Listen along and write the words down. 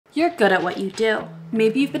You're good at what you do.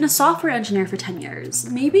 Maybe you've been a software engineer for 10 years.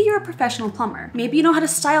 Maybe you're a professional plumber. Maybe you know how to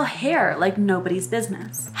style hair like nobody's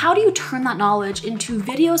business. How do you turn that knowledge into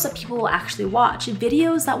videos that people will actually watch,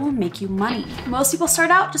 videos that will make you money? Most people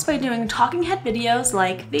start out just by doing talking head videos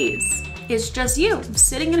like these. It's just you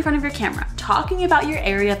sitting in front of your camera, talking about your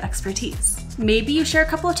area of expertise. Maybe you share a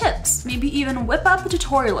couple of tips, maybe even whip up a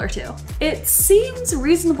tutorial or two. It seems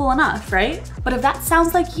reasonable enough, right? But if that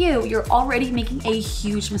sounds like you, you're already making a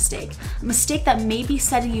huge mistake. A mistake that may be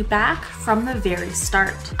setting you back from the very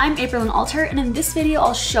start. I'm Aprilynne, and in this video,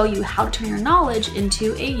 I'll show you how to turn your knowledge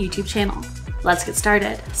into a YouTube channel. Let's get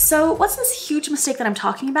started. So what's this huge mistake that I'm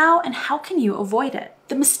talking about, and how can you avoid it?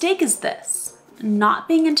 The mistake is this: not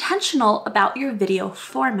being intentional about your video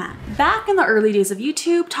format. Back in the early days of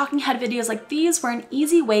YouTube, talking head videos like these were an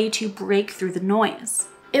easy way to break through the noise.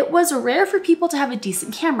 It was rare for people to have a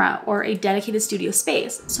decent camera or a dedicated studio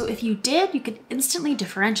space, so if you did, you could instantly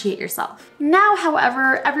differentiate yourself. Now,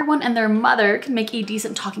 however, everyone and their mother can make a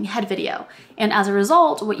decent talking head video, and as a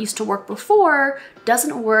result, what used to work before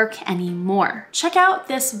doesn't work anymore. Check out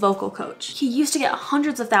this vocal coach. He used to get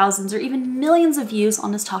hundreds of thousands or even millions of views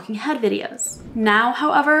on his talking head videos. Now,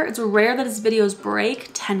 however, it's rare that his videos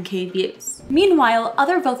break 10K views. Meanwhile,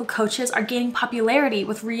 other vocal coaches are gaining popularity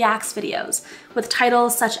with reacts videos, with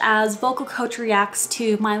titles such as Vocal Coach Reacts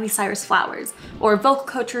to Miley Cyrus Flowers, or Vocal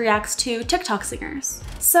Coach Reacts to TikTok Singers.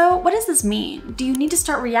 So what does this mean? Do you need to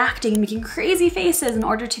start reacting and making crazy faces in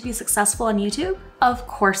order to be successful on YouTube? Of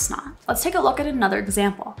course not. Let's take a look at another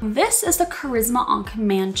example. This is the Charisma on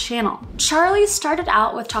Command channel. Charlie started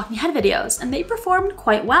out with talking head videos and they performed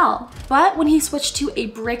quite well. But when he switched to a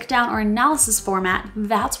breakdown or analysis format,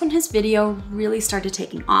 that's when his video really started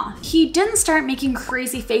taking off. He didn't start making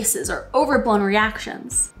crazy faces or overblown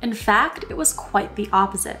reactions. In fact, it was quite the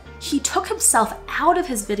opposite. He took himself out of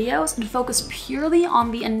his videos and focused purely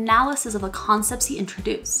on the analysis of the concepts he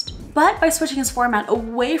introduced. But by switching his format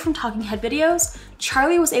away from talking head videos,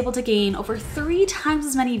 Charlie was able to gain over 3 times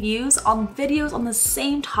as many views on videos on the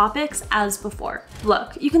same topics as before.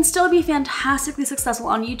 Look, you can still be fantastically successful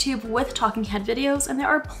on YouTube with talking head videos, and there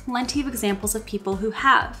are plenty of examples of people who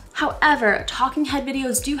have. However, talking head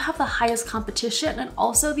videos do have the highest competition and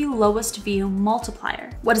also the lowest view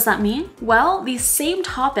multiplier. What does that mean? Well, the same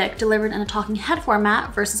topic delivered in a talking head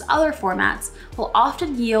format versus other formats will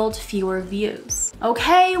often yield fewer views.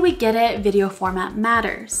 Okay, we get it, video format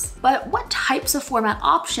matters. But what types of format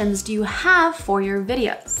options do you have for your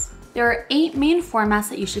videos? There are 8 main formats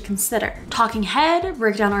that you should consider: talking head,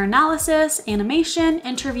 breakdown or analysis, animation,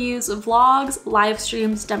 interviews, vlogs, live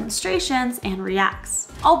streams, demonstrations, and reacts.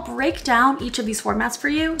 I'll break down each of these formats for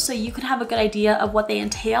you so you can have a good idea of what they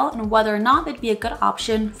entail and whether or not they'd be a good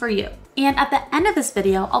option for you. And at the end of this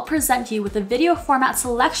video, I'll present you with a video format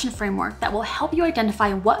selection framework that will help you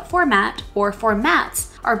identify what format or formats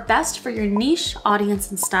are best for your niche,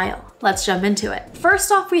 audience, and style. Let's jump into it.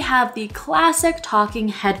 First off, we have the classic talking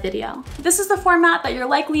head video. This is the format that you're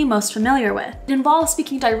likely most familiar with. It involves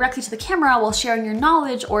speaking directly to the camera while sharing your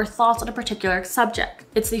knowledge or thoughts on a particular subject.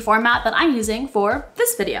 It's the format that I'm using for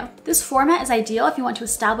this video. This format is ideal if you want to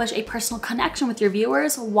establish a personal connection with your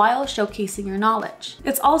viewers while showcasing your knowledge.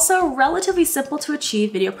 It's also relatively simple to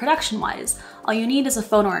achieve video production-wise. All you need is a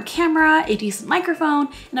phone or a camera, a decent microphone,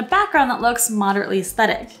 and a background that looks moderately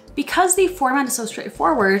aesthetic. Because the format is so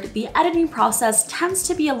straightforward, the editing process tends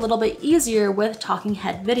to be a little bit easier with talking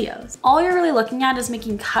head videos. All you're really looking at is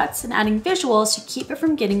making cuts and adding visuals to keep it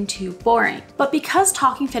from getting too boring. But because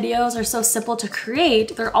talking videos are so simple to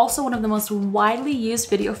create, they're also one of the most widely used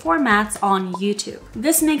video formats on YouTube.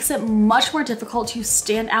 This makes it much more difficult to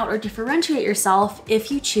stand out or differentiate yourself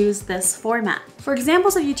if you choose this format. For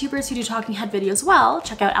examples of YouTubers who do talking head videos well,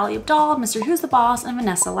 check out Ali Abdaal, Mr. Who's the Boss, and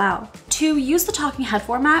Vanessa Lau. To use the talking head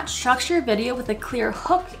format, structure your video with a clear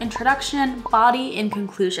hook, introduction, body, and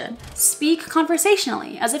conclusion. Speak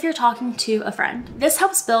conversationally, as if you're talking to a friend. This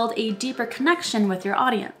helps build a deeper connection with your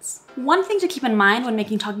audience. One thing to keep in mind when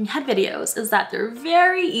making talking head videos is that they're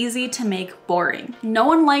very easy to make boring. No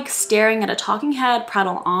one likes staring at a talking head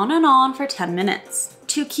prattle on and on for 10 minutes.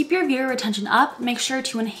 To keep your viewer retention up, make sure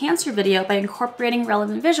to enhance your video by incorporating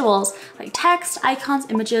relevant visuals like text, icons,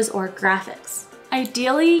 images, or graphics.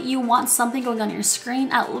 Ideally, you want something going on your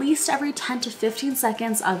screen at least every 10 to 15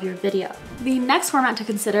 seconds of your video. The next format to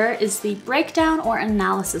consider is the breakdown or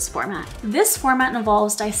analysis format. This format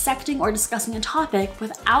involves dissecting or discussing a topic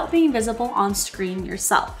without being visible on screen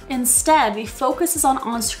yourself. Instead, the focus is on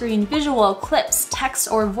on-screen visual clips,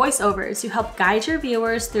 text, or voiceovers to help guide your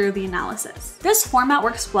viewers through the analysis. This format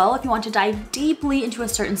works well if you want to dive deeply into a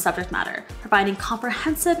certain subject matter, providing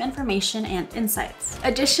comprehensive information and insights.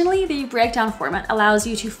 Additionally, the breakdown format format allows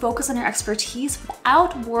you to focus on your expertise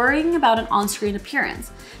without worrying about an on-screen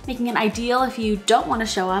appearance, making it ideal if you don't want to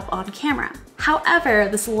show up on camera. However,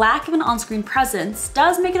 this lack of an on-screen presence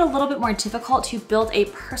does make it a little bit more difficult to build a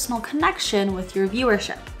personal connection with your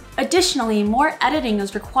viewership. Additionally, more editing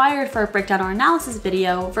is required for a breakdown or analysis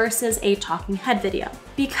video versus a talking head video.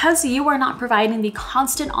 Because you are not providing the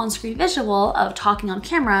constant on-screen visual of talking on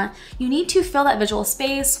camera, you need to fill that visual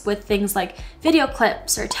space with things like video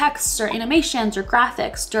clips or texts or animations or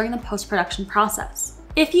graphics during the post-production process.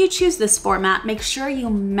 If you choose this format, make sure you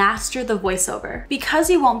master the voiceover. Because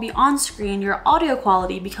you won't be on screen, your audio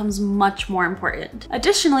quality becomes much more important.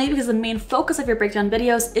 Additionally, because the main focus of your breakdown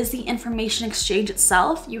videos is the information exchange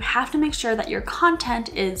itself, you have to make sure that your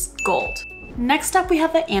content is gold. Next up, we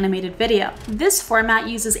have the animated video. This format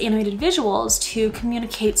uses animated visuals to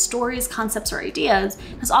communicate stories, concepts, or ideas,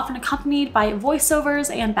 and is often accompanied by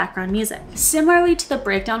voiceovers and background music. Similarly to the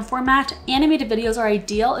breakdown format, animated videos are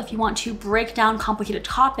ideal if you want to break down complicated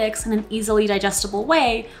topics in an easily digestible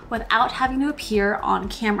way without having to appear on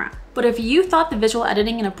camera. But if you thought the visual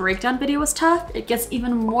editing in a breakdown video was tough, it gets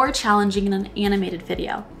even more challenging in an animated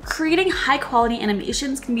video. Creating high quality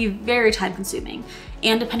animations can be very time consuming,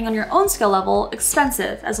 and depending on your own skill level,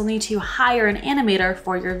 expensive, as you'll need to hire an animator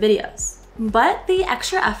for your videos. But the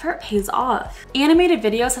extra effort pays off. Animated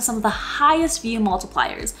videos have some of the highest view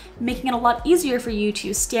multipliers, making it a lot easier for you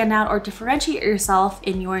to stand out or differentiate yourself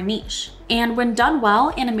in your niche. And when done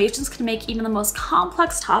well, animations can make even the most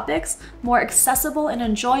complex topics more accessible and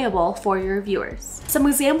enjoyable for your viewers. Some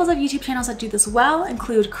examples of YouTube channels that do this well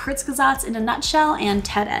include Kurzgesagt in a Nutshell and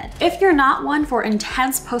TED Ed. If you're not one for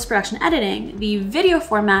intense post-production editing, the video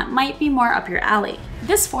format might be more up your alley.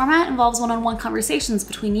 This format involves one-on-one conversations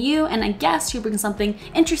between you and a guest who brings something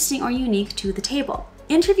interesting or unique to the table.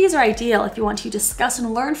 Interviews are ideal if you want to discuss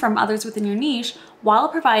and learn from others within your niche while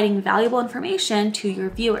providing valuable information to your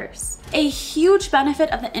viewers. A huge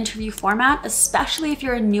benefit of the interview format, especially if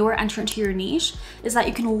you're a newer entrant to your niche, is that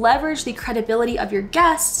you can leverage the credibility of your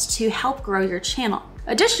guests to help grow your channel.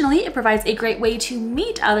 Additionally, it provides a great way to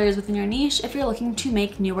meet others within your niche if you're looking to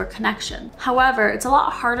make newer connections. However, it's a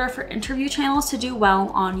lot harder for interview channels to do well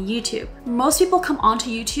on YouTube. Most people come onto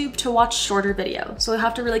YouTube to watch shorter videos, so you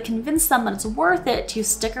have to really convince them that it's worth it to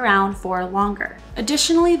stick around for longer.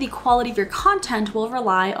 Additionally, the quality of your content will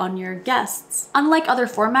rely on your guests. Unlike other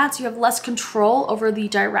formats, you have less control over the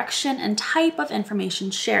direction and type of information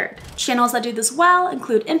shared. Channels that do this well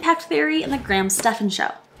include Impact Theory and The Graham Stephan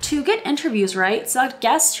Show. To get interviews right, select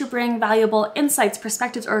guests who bring valuable insights,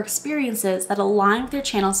 perspectives, or experiences that align with your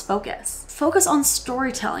channel's focus. Focus on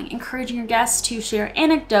storytelling, encouraging your guests to share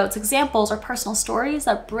anecdotes, examples, or personal stories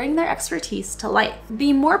that bring their expertise to life.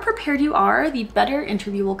 The more prepared you are, the better your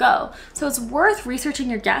interview will go. So it's worth researching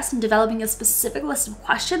your guests and developing a specific list of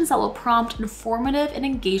questions that will prompt informative and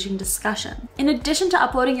engaging discussion. In addition to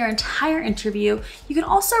uploading your entire interview, you can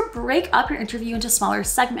also break up your interview into smaller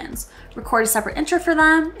segments, record a separate intro for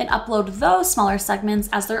them, and upload those smaller segments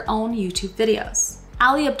as their own YouTube videos.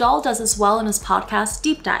 Ali Abdaal does this well in his podcast,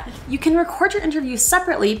 Deep Dive. You can record your interviews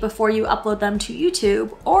separately before you upload them to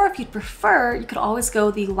YouTube, or if you'd prefer, you could always go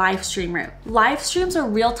the live stream route. Live streams are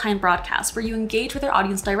real-time broadcasts where you engage with your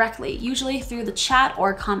audience directly, usually through the chat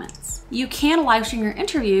or comments. You can live stream your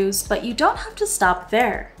interviews, but you don't have to stop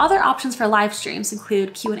there. Other options for live streams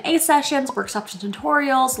include Q&A sessions, workshops and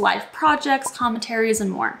tutorials, live projects, commentaries, and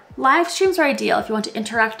more. Live streams are ideal if you want to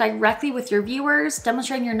interact directly with your viewers,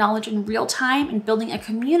 demonstrating your knowledge in real time and building a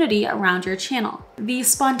community around your channel. The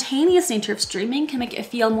spontaneous nature of streaming can make it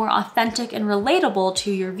feel more authentic and relatable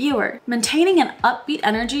to your viewer. Maintaining an upbeat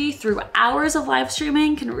energy through hours of live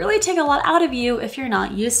streaming can really take a lot out of you if you're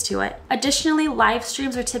not used to it. Additionally, live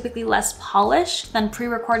streams are typically less polished than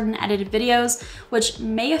pre-recorded and edited videos, which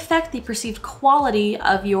may affect the perceived quality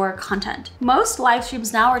of your content. Most live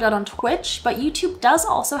streams now are done on Twitch, but YouTube does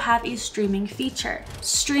also have a streaming feature.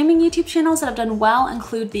 Streaming YouTube channels that have done well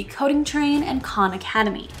include The Coding Train and Khan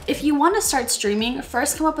Academy. If you want to start streaming,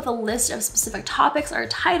 first come up with a list of specific topics or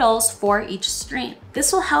titles for each stream.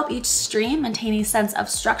 This will help each stream maintain a sense of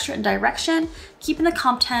structure and direction, keeping the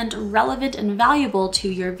content relevant and valuable to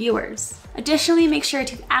your viewers. Additionally, make sure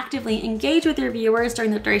to actively engage with your viewers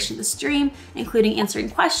during the duration of the stream, including answering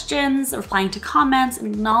questions, replying to comments,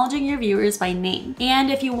 and acknowledging your viewers by name. And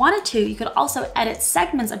if you wanted to, you could also edit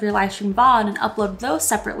segments of your live stream VOD and upload those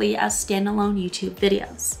separately as standalone YouTube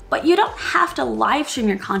videos. But you don't have to live stream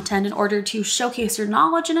your content in order to showcase your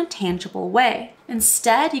knowledge in a tangible way.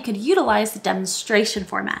 Instead, you could utilize the demonstration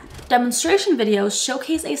format. Demonstration videos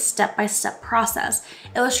showcase a step-by-step process,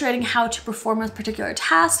 illustrating how to perform a particular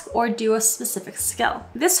task or do a a specific skill.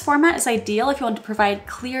 This format is ideal if you want to provide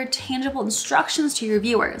clear, tangible instructions to your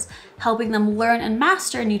viewers, helping them learn and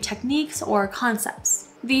master new techniques or concepts.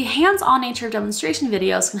 The hands-on nature of demonstration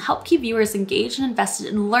videos can help keep viewers engaged and invested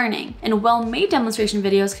in learning, and well-made demonstration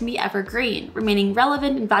videos can be evergreen, remaining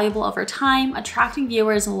relevant and valuable over time, attracting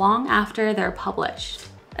viewers long after they're published.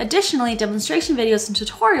 Additionally, demonstration videos and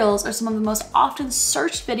tutorials are some of the most often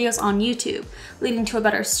searched videos on YouTube, leading to a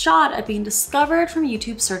better shot at being discovered from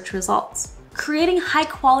YouTube search results. Creating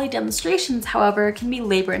high-quality demonstrations, however, can be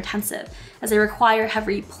labor-intensive, as they require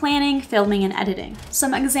heavy planning, filming, and editing.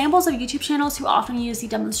 Some examples of YouTube channels who often use the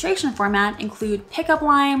demonstration format include Pickup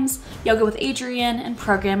Lines, Yoga with Adriene, and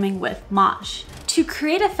Programming with Maj. To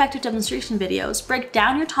create effective demonstration videos, break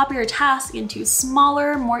down your top of your task into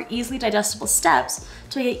smaller, more easily digestible steps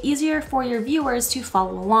to make it easier for your viewers to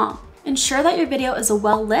follow along. Ensure that your video is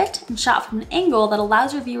well lit and shot from an angle that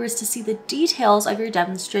allows your viewers to see the details of your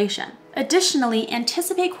demonstration. Additionally,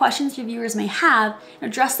 anticipate questions your viewers may have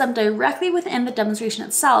and address them directly within the demonstration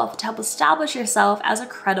itself to help establish yourself as a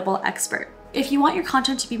credible expert. If you want your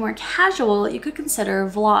content to be more casual, you could consider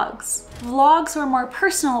vlogs. Vlogs are a more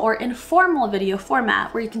personal or informal video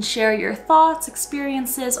format where you can share your thoughts,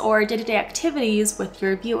 experiences, or day-to-day activities with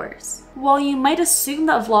your viewers. While you might assume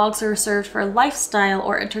that vlogs are reserved for lifestyle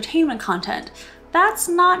or entertainment content, that's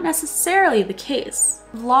not necessarily the case.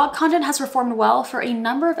 Vlog content has performed well for a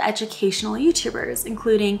number of educational YouTubers,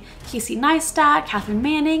 including Casey Neistat, Catherine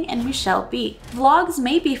Manning, and Michelle B. Vlogs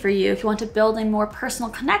may be for you if you want to build a more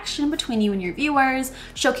personal connection between you and your viewers,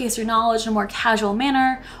 showcase your knowledge in a more casual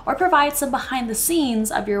manner, or provide some behind the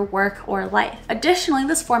scenes of your work or life. Additionally,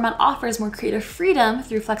 this format offers more creative freedom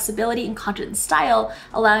through flexibility in content and style,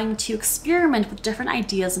 allowing you to experiment with different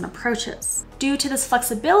ideas and approaches. Due to this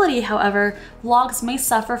flexibility, however, vlogs may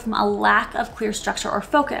suffer from a lack of clear structure or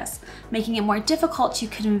focus, making it more difficult to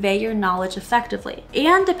convey your knowledge effectively.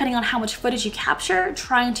 And depending on how much footage you capture,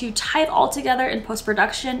 trying to tie it all together in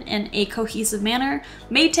post-production in a cohesive manner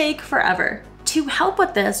may take forever. To help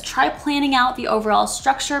with this, try planning out the overall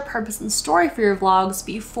structure, purpose, and story for your vlogs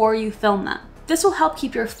before you film them. This will help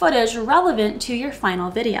keep your footage relevant to your final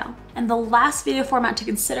video. And the last video format to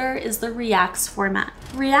consider is the Reacts format.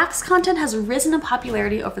 Reacts content has risen in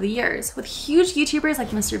popularity over the years, with huge YouTubers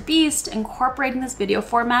like MrBeast incorporating this video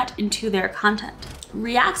format into their content.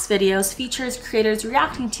 Reacts videos features creators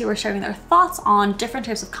reacting to or sharing their thoughts on different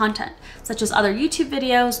types of content, such as other YouTube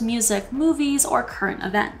videos, music, movies, or current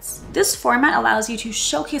events. This format allows you to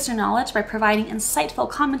showcase your knowledge by providing insightful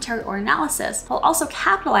commentary or analysis, while also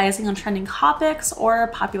capitalizing on trending topics or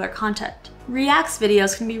popular content. Reacts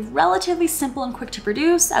videos can be relatively simple and quick to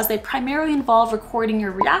produce, as they primarily involve recording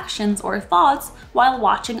your reactions or thoughts while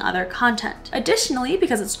watching other content. Additionally,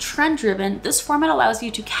 because it's trend-driven, this format allows you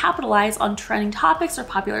to capitalize on trending topics or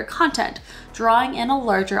popular content, drawing in a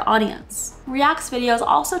larger audience. Reacts videos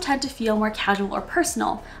also tend to feel more casual or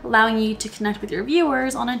personal, allowing you to connect with your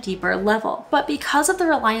viewers on a deeper level. But because of the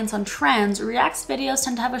reliance on trends, Reacts videos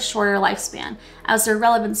tend to have a shorter lifespan, as their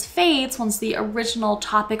relevance fades once the original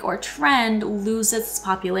topic or trend loses its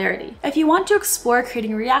popularity. If you want to explore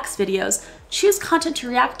creating Reacts videos, choose content to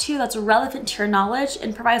react to that's relevant to your knowledge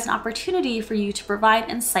and provides an opportunity for you to provide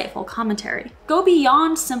insightful commentary. Go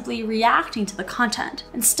beyond simply reacting to the content.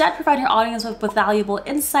 Instead, provide your audience with valuable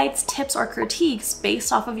insights, tips, or critiques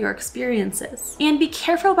based off of your experiences. And be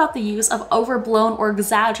careful about the use of overblown or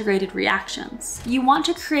exaggerated reactions. You want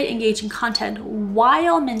to create engaging content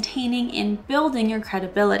while maintaining and building your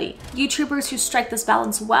credibility. YouTubers who strike this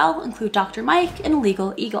balance well include Dr. Mike and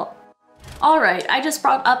Legal Eagle. Alright, I just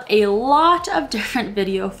brought up a lot of different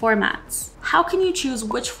video formats. How can you choose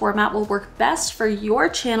which format will work best for your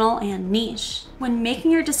channel and niche? When making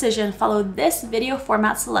your decision, follow this video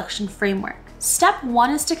format selection framework. Step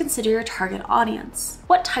 1 is to consider your target audience.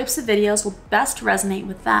 What types of videos will best resonate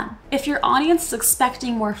with them? If your audience is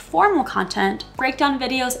expecting more formal content, breakdown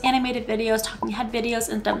videos, animated videos, talking head videos,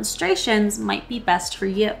 and demonstrations might be best for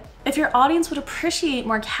you. If your audience would appreciate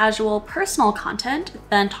more casual, personal content,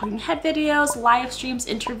 then talking head videos, live streams,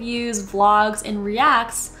 interviews, vlogs, and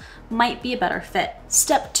reacts might be a better fit.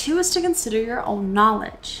 Step 2 is to consider your own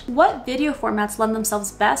knowledge. What video formats lend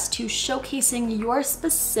themselves best to showcasing your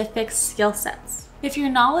specific skill sets? If your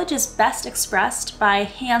knowledge is best expressed by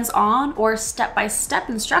hands-on or step-by-step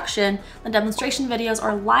instruction, then demonstration videos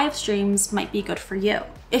or live streams might be good for you.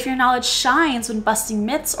 If your knowledge shines when busting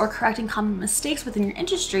myths or correcting common mistakes within your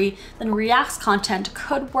industry, then React's content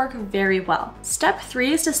could work very well. Step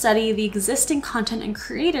 3 is to study the existing content and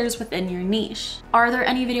creators within your niche. Are there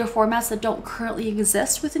any video formats that don't currently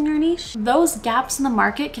exist within your niche? Those gaps in the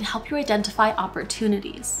market can help you identify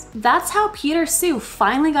opportunities. That's how Peter Su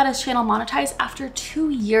finally got his channel monetized after 2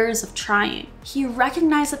 years of trying. He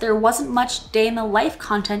recognized that there wasn't much day in the life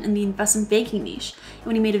content in the investment banking niche, and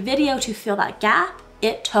when he made a video to fill that gap,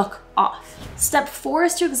 it took off. Step 4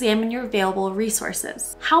 is to examine your available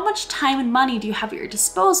resources. How much time and money do you have at your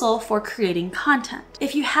disposal for creating content?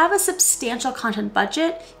 If you have a substantial content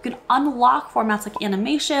budget, you can unlock formats like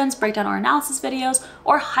animations, breakdown or analysis videos,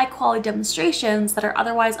 or high-quality demonstrations that are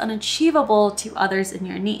otherwise unachievable to others in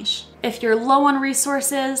your niche. If you're low on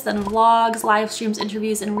resources, then vlogs, live streams,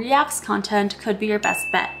 interviews, and React's content could be your best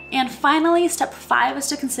bet. And finally, step 5 is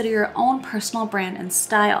to consider your own personal brand and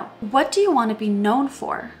style. What do you want to be known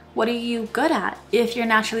for? What are you good at? If you're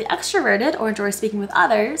naturally extroverted or enjoy speaking with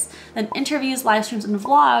others, then interviews, live streams, and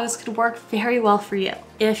vlogs could work very well for you.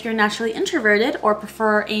 If you're naturally introverted or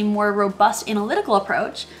prefer a more robust analytical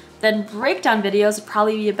approach, then breakdown videos would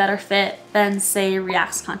probably be a better fit than, say,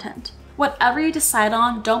 React's content. Whatever you decide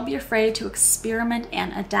on, don't be afraid to experiment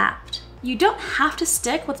and adapt. You don't have to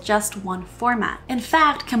stick with just one format. In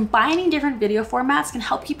fact, combining different video formats can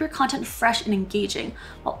help keep your content fresh and engaging,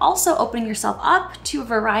 while also opening yourself up to a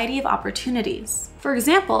variety of opportunities. For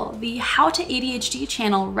example, the How to ADHD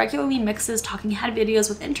channel regularly mixes talking head videos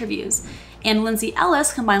with interviews, and Lindsay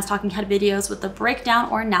Ellis combines talking head videos with the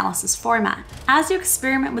breakdown or analysis format. As you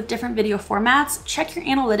experiment with different video formats, check your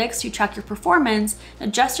analytics to track your performance and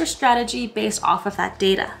adjust your strategy based off of that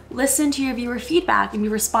data. Listen to your viewer feedback and be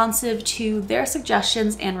responsive to their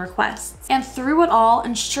suggestions and requests. And through it all,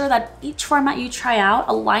 ensure that each format you try out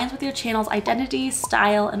aligns with your channel's identity,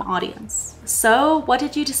 style, and audience. So what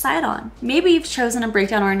did you decide on? Maybe you've chosen a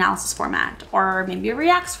breakdown or analysis format, or maybe a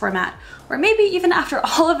Reacts format, or maybe even after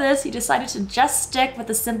all of this, you decided to just stick with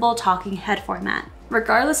the simple talking head format.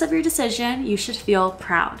 Regardless of your decision, you should feel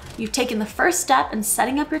proud. You've taken the first step in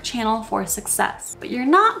setting up your channel for success, but you're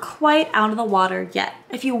not quite out of the water yet.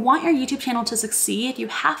 If you want your YouTube channel to succeed, you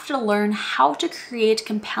have to learn how to create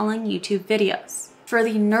compelling YouTube videos. For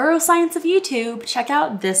the neuroscience of YouTube, check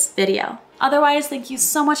out this video. Otherwise, thank you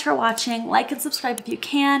so much for watching. Like and subscribe if you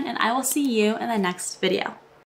can, and I will see you in the next video.